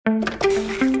Welcome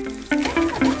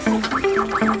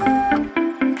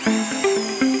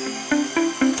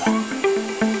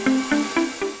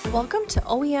to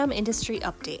OEM Industry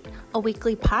Update, a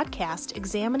weekly podcast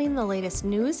examining the latest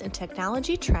news and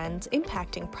technology trends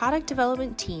impacting product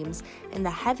development teams in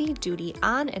the heavy-duty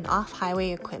on- and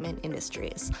off-highway equipment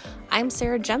industries. I'm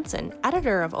Sarah Jensen,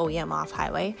 editor of OEM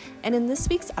Off-Highway, and in this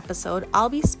week's episode, I'll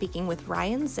be speaking with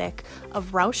Ryan Zick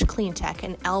of Roush CleanTech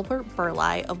and Albert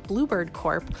Burleigh of Blue Bird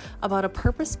Corp about a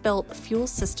purpose-built fuel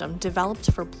system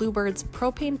developed for Blue Bird's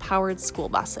propane-powered school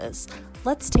buses.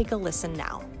 Let's take a listen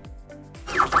now.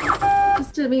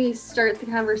 Just to maybe start the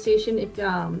conversation, if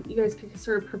you guys could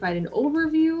sort of provide an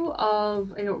overview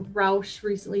of, I know Roush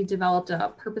recently developed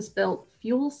a purpose-built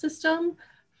fuel system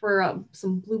for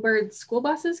some Blue Bird school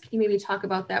buses. Can you maybe talk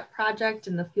about that project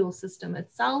and the fuel system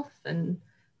itself and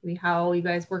maybe how you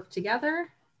guys work together?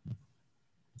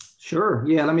 Sure.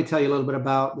 Yeah, let me tell you a little bit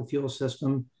about the fuel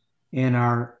system in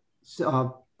our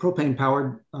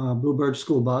propane-powered Blue Bird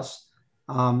school bus.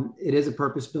 It is a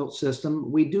purpose-built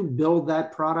system. We do build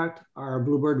that product, our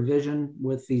Blue Bird Vision,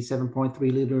 with the 7.3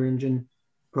 liter engine,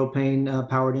 propane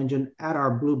powered engine at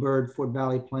our Blue Bird Fort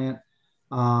Valley plant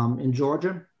in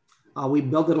Georgia. We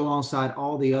build it alongside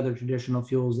all the other traditional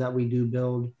fuels that we do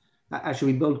build.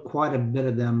 Actually, we build quite a bit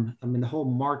of them. I mean, the whole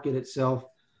market itself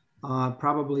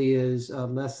probably is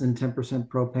less than 10%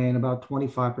 propane. About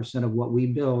 25% of what we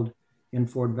build in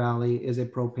Fort Valley is a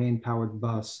propane powered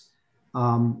bus.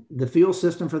 The fuel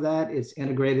system for that is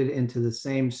integrated into the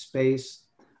same space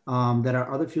that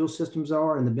our other fuel systems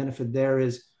are. And the benefit there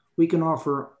is we can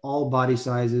offer all body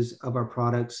sizes of our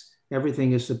products.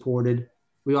 Everything is supported.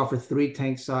 We offer 3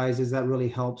 tank sizes. That really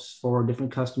helps for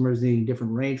different customers needing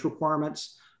different range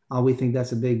requirements. We think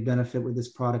that's a big benefit with this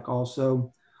product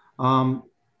also.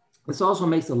 This also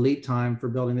makes the lead time for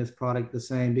building this product the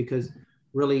same because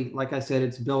really, like I said,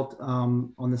 it's built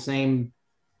on the same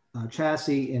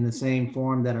chassis in the same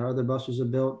form that our other buses are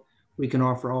built. We can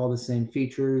offer all the same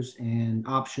features and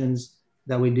options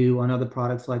that we do on other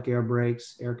products like air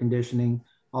brakes, air conditioning,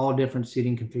 all different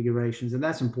seating configurations. And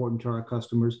that's important to our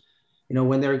customers. You know,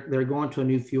 when they're going to a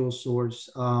new fuel source,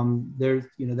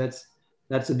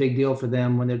 that's a big deal for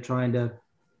them when they're trying to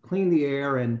clean the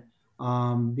air and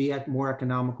be more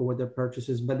economical with their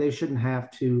purchases, but they shouldn't have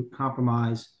to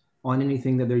compromise on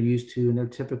anything that they're used to in their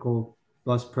typical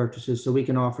bus purchases. So we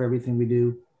can offer everything we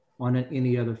do on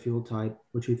any other fuel type,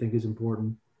 which we think is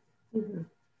important. Mm-hmm.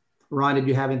 Ryan, did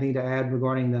you have anything to add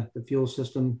regarding the fuel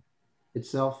system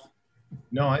itself?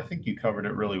 No, I think you covered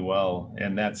it really well.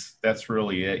 And that's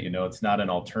really it. You know, it's not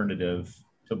an alternative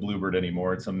to Blue Bird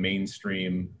anymore. It's a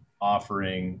mainstream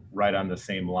offering right on the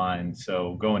same line.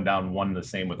 So going down one and the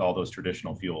same with all those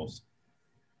traditional fuels.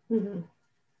 Mm-hmm.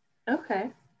 Okay.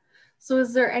 So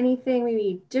is there anything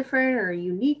maybe different or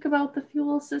unique about the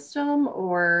fuel system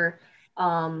or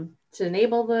to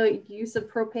enable the use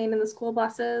of propane in the school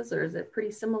buses, or is it pretty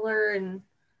similar in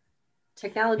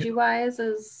technology-wise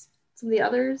as some of the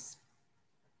others?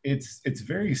 It's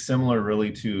very similar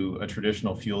really to a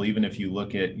traditional fuel, even if you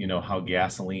look at, you know, how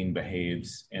gasoline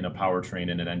behaves in a powertrain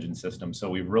and an engine system. So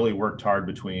we've really worked hard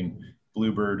between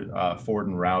Blue Bird, Ford,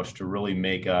 and Roush to really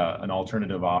make an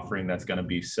alternative offering that's going to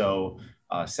be so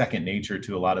second nature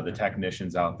to a lot of the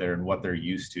technicians out there and what they're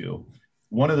used to.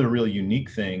 One of the really unique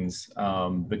things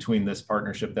between this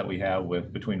partnership that we have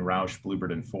between Roush, Blue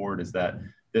Bird, and Ford is that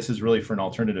this is really for an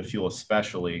alternative fuel,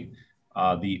 especially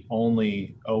the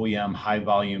only OEM high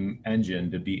volume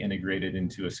engine to be integrated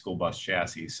into a school bus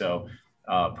chassis. So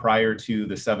prior to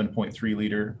the 7.3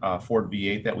 liter Ford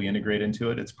V8 that we integrate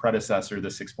into it, its predecessor, the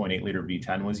 6.8 liter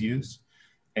V10 was used.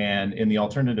 And in the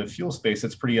alternative fuel space,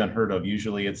 it's pretty unheard of.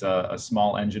 Usually it's a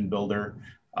small engine builder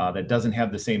that doesn't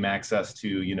have the same access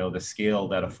to, you know, the scale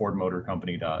that a Ford Motor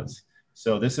Company does.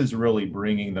 So this is really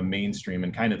bringing the mainstream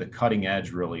and kind of the cutting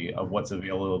edge really of what's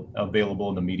available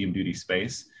in the medium duty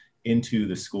space into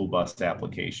the school bus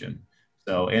application.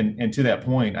 So, and to that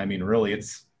point, I mean, really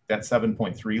it's that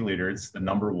 7.3 liter, it's the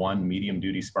 #1 medium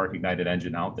duty spark ignited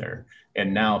engine out there.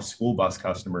 And now school bus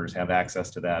customers have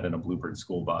access to that in a Blue Bird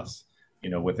school bus, you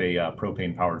know, with a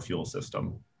propane powered fuel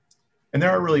system. And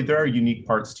there are unique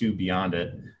parts too beyond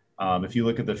it. If you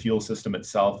look at the fuel system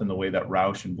itself and the way that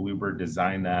Roush and Blue Bird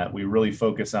design that, we really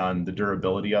focus on the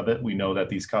durability of it. We know that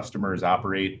these customers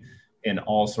operate in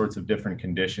all sorts of different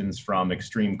conditions, from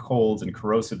extreme colds and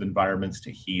corrosive environments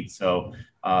to heat. So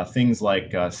things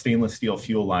like stainless steel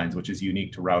fuel lines, which is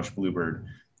unique to Roush Blue Bird,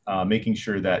 making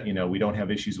sure that, we don't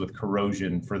have issues with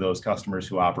corrosion for those customers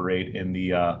who operate in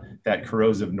that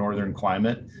corrosive northern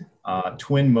climate.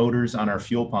 Twin motors on our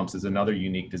fuel pumps is another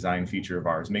unique design feature of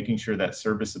ours, making sure that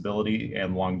serviceability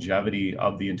and longevity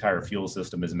of the entire fuel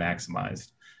system is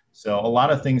maximized. So a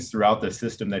lot of things throughout the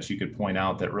system that you could point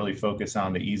out that really focus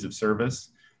on the ease of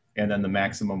service and then the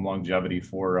maximum longevity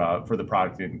for the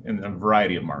product in a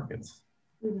variety of markets.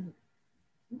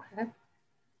 Okay.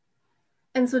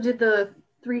 And so did the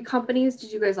three companies,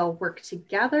 did you guys all work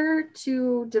together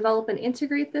to develop and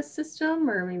integrate this system?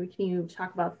 Or maybe can you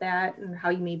talk about that and how,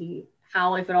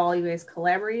 if at all, you guys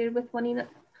collaborated with one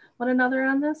another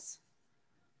on this?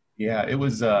 Yeah, it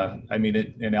was,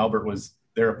 and Albert was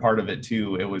there a part of it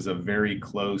too. It was a very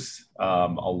close,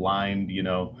 aligned,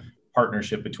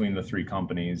 partnership between the three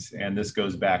companies. And this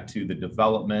goes back to the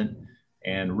development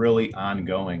and really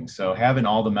ongoing. So having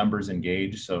all the members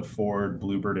engaged, so Ford,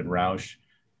 Blue Bird, and Roush,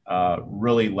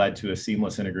 really led to a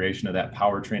seamless integration of that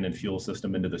powertrain and fuel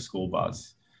system into the school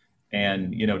bus.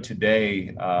 And,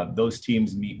 today, those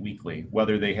teams meet weekly,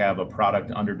 whether they have a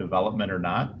product under development or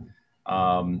not.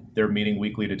 They're meeting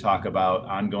weekly to talk about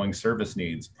ongoing service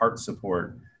needs, parts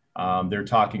support. They're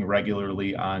talking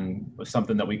regularly on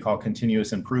something that we call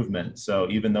continuous improvement. So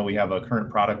even though we have a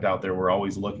current product out there, we're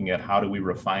always looking at how do we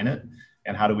refine it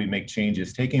and how do we make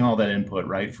changes, taking all that input,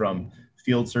 right, from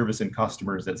field service and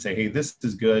customers that say, hey, this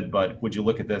is good, but would you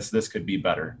look at this? This could be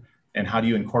better. And how do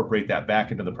you incorporate that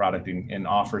back into the product and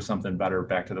offer something better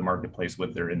back to the marketplace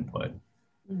with their input?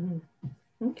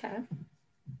 Mm-hmm. Okay.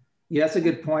 Yeah, that's a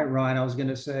good point, Ryan. I was going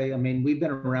to say, we've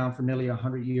been around for nearly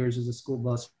 100 years as a school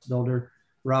bus builder.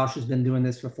 Roush has been doing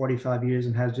this for 45 years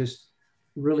and has just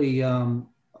really a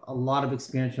lot of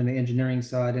experience on the engineering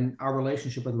side. And our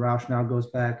relationship with Roush now goes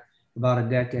back about a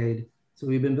decade. So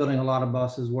we've been building a lot of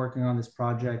buses, working on this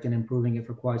project and improving it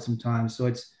for quite some time. So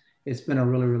it's been a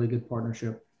really, really good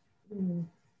partnership.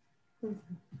 Mm-hmm.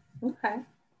 Okay.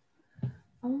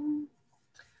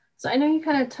 So I know you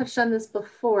kind of touched on this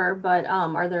before, but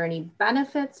are there any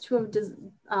benefits to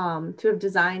have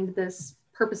designed this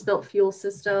purpose-built fuel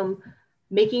system,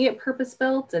 making it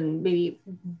purpose-built, and maybe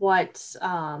what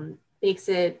makes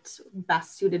it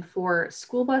best suited for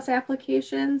school bus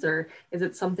applications, or is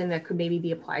it something that could maybe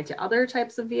be applied to other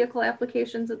types of vehicle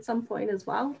applications at some point as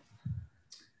well?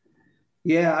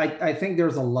 Yeah, I think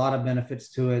there's a lot of benefits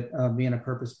to it being a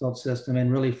purpose-built system,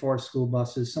 and really for school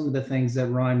buses. Some of the things that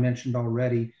Ryan mentioned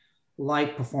already,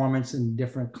 like performance in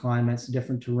different climates,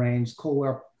 different terrains,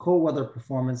 cold weather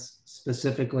performance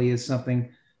specifically is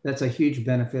something that's a huge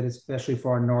benefit, especially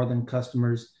for our northern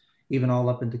customers, even all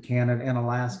up into Canada and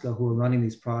Alaska who are running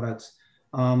these products.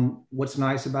 What's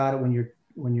nice about it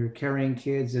when you're carrying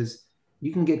kids is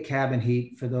you can get cabin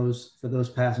heat for those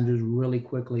passengers really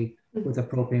quickly with a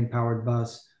propane powered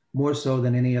bus, more so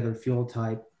than any other fuel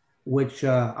type, which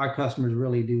our customers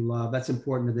really do love. That's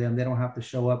important to them. They don't have to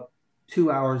show up 2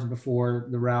 hours before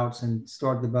the routes and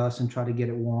start the bus and try to get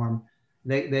it warm.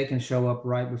 They can show up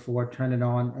right before, turn it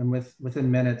on, and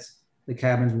within minutes, the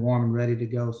cabin's warm and ready to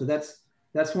go. So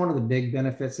that's one of the big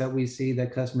benefits that we see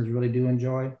that customers really do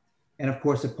enjoy. And of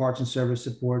course, the parts and service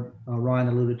support, Ryan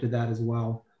alluded to that as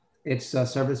well. It's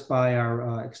serviced by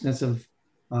our extensive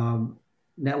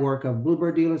network of Blue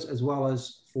Bird dealers as well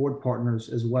as Ford partners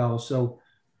as well. So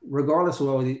regardless of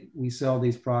whether we sell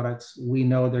these products, we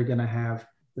know they're going to have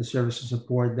the service and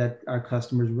support that our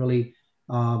customers really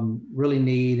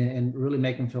need and really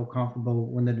make them feel comfortable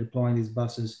when they're deploying these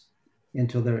buses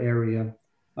into their area.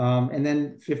 And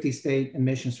then 50 state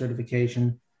emission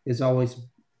certification is always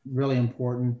really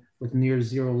important with near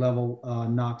zero level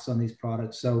NOx on these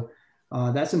products. So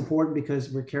that's important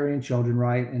because we're carrying children,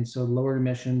 right? And so lower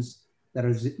emissions that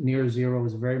are near zero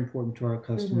is very important to our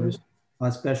customers,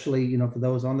 especially, for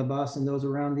those on the bus and those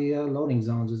around the loading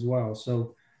zones as well.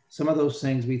 So some of those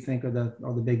things we think are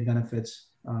the big benefits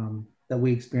that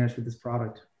we experience with this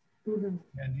product. And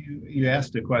you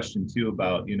asked a question too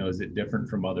about, is it different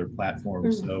from other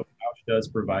platforms? So Roush does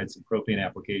provide some propane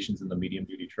applications in the medium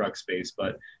duty truck space,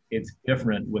 but it's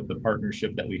different with the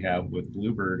partnership that we have with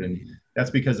Blue Bird. And that's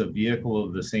because a vehicle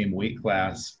of the same weight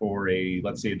class for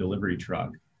let's say a delivery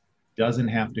truck doesn't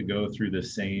have to go through the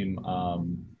same,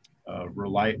 not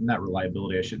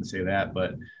reliability, I shouldn't say that,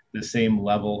 but the same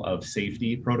level of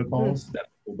safety protocols that a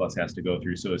school bus has to go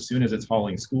through. So as soon as it's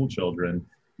hauling school children,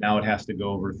 now it has to go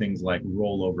over things like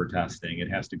rollover testing. It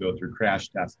has to go through crash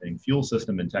testing, fuel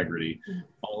system integrity.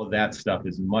 All of that stuff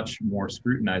is much more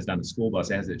scrutinized on a school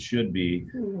bus, as it should be,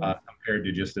 compared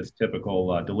to just this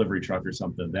typical delivery truck or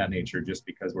something of that nature, just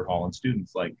because we're hauling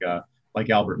students like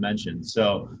Albert mentioned.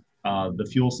 So the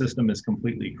fuel system is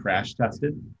completely crash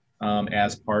tested.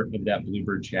 as part of that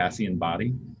Bluebird chassis and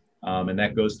body. And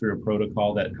that goes through a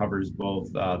protocol that covers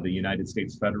both the United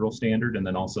States federal standard and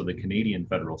then also the Canadian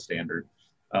federal standard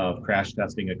of crash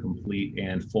testing a complete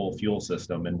and full fuel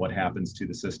system and what happens to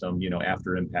the system,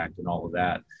 after impact and all of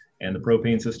that. And the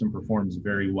propane system performs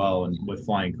very well and with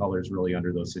flying colors really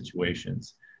under those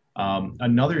situations.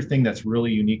 Another thing that's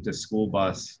really unique to school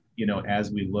bus,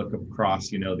 as we look across,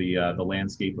 the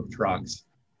landscape of trucks,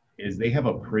 is they have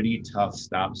a pretty tough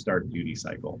stop-start duty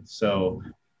cycle. So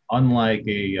unlike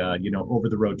a,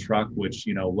 over-the-road truck, which,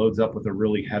 loads up with a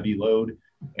really heavy load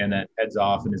and then heads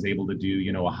off and is able to do,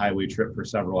 a highway trip for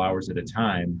several hours at a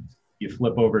time, you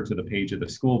flip over to the page of the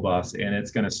school bus and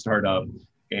it's going to start up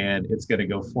and it's going to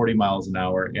go 40 miles an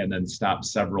hour and then stop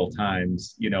several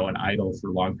times, and idle for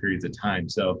long periods of time.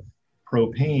 So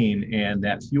propane and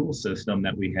that fuel system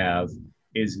that we have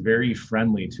is very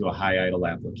friendly to a high idle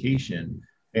application.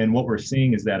 And what we're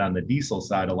seeing is that on the diesel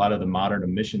side, a lot of the modern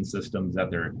emission systems that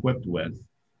they're equipped with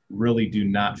really do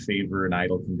not favor an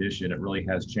idle condition. It really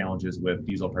has challenges with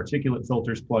diesel particulate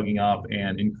filters plugging up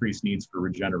and increased needs for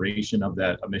regeneration of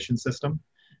that emission system.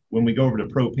 When we go over to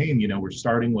propane, we're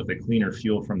starting with a cleaner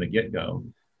fuel from the get-go.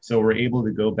 So we're able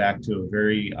to go back to a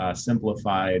very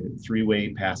simplified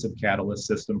three-way passive catalyst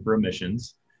system for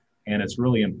emissions. And it's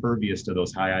really impervious to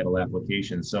those high idle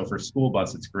applications. So for school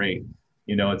bus, it's great.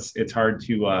 It's hard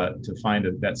to find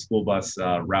that school bus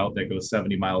route that goes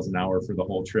 70 miles an hour for the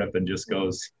whole trip and just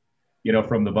goes,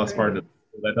 from the bus bar to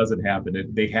that doesn't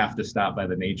happen. They have to stop by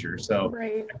the nature. So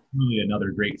It's really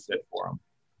another great fit for them.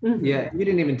 Mm-hmm. Yeah, you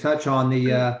didn't even touch on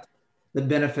the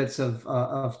benefits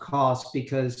of cost,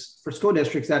 because for school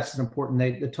districts that's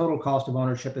important. The total cost of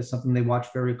ownership is something they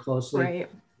watch very closely.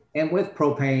 Right. And with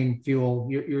propane fuel,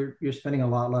 you're spending a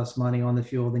lot less money on the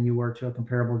fuel than you were to a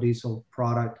comparable diesel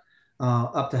product.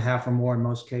 Up to half or more in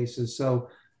most cases. So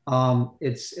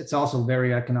it's also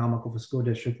very economical for school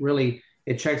district. Really,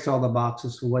 it checks all the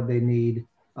boxes for what they need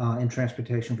in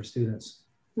transportation for students.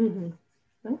 Mm-hmm.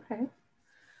 Okay.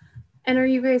 And are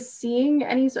you guys seeing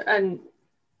any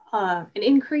an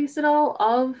increase at all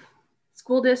of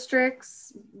school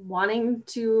districts wanting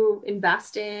to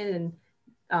invest in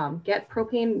and get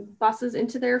propane buses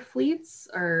into their fleets?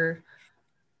 Or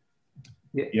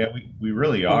yeah, we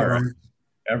really are.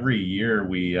 Every year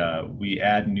we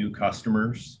add new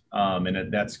customers,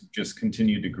 and that's just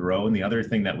continued to grow. And the other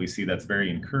thing that we see that's very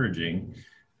encouraging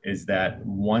is that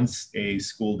once a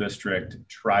school district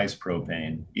tries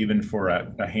propane, even for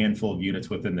a handful of units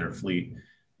within their fleet,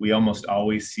 we almost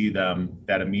always see them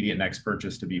that immediate next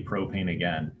purchase to be propane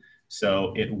again.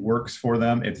 So it works for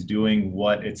them. It's doing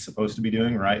what it's supposed to be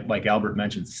doing, right? Like Albert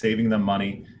mentioned, saving them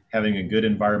money, having a good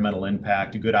environmental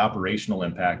impact, a good operational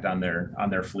impact on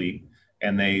their fleet.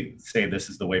 And they say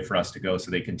this is the way for us to go. So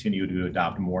they continue to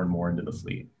adopt more and more into the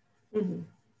fleet.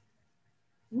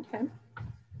 Mm-hmm. Okay,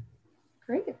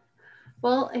 great.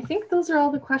 Well, I think those are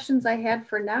all the questions I had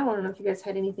for now. I don't know if you guys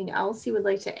had anything else you would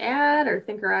like to add or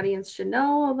think our audience should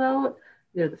know about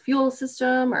either the fuel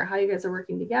system or how you guys are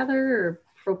working together or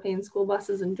propane school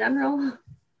buses in general.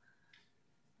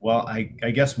 Well, I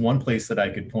guess one place that I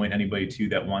could point anybody to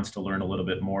that wants to learn a little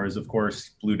bit more is, of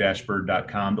course,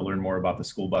 blue-bird.com to learn more about the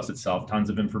school bus itself. Tons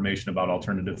of information about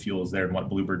alternative fuels there and what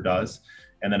Bluebird does.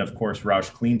 And then, of course,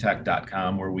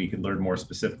 RoushCleanTech.com, where we could learn more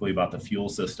specifically about the fuel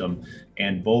system.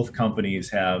 And both companies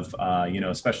have,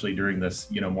 especially during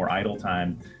this, more idle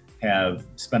time, have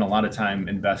spent a lot of time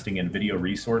investing in video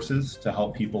resources to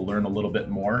help people learn a little bit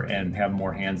more and have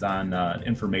more hands-on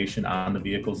information on the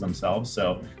vehicles themselves.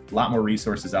 So a lot more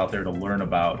resources out there to learn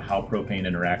about how propane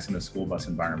interacts in the school bus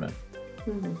environment.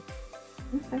 Mm-hmm.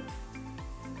 Okay,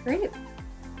 great.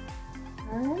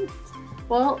 All right.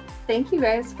 Well, thank you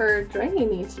guys for joining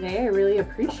me today. I really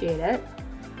appreciate it.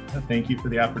 Thank you for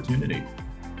the opportunity.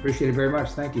 Appreciate it very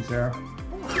much. Thank you, Sarah.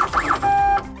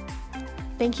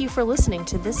 Thank you for listening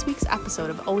to this week's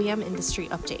episode of OEM Industry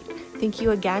Update. Thank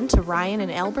you again to Ryan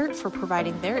and Albert for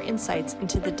providing their insights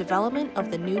into the development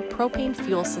of the new propane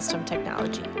fuel system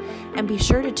technology. And be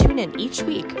sure to tune in each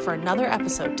week for another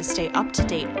episode to stay up to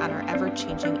date on our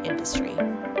ever-changing industry.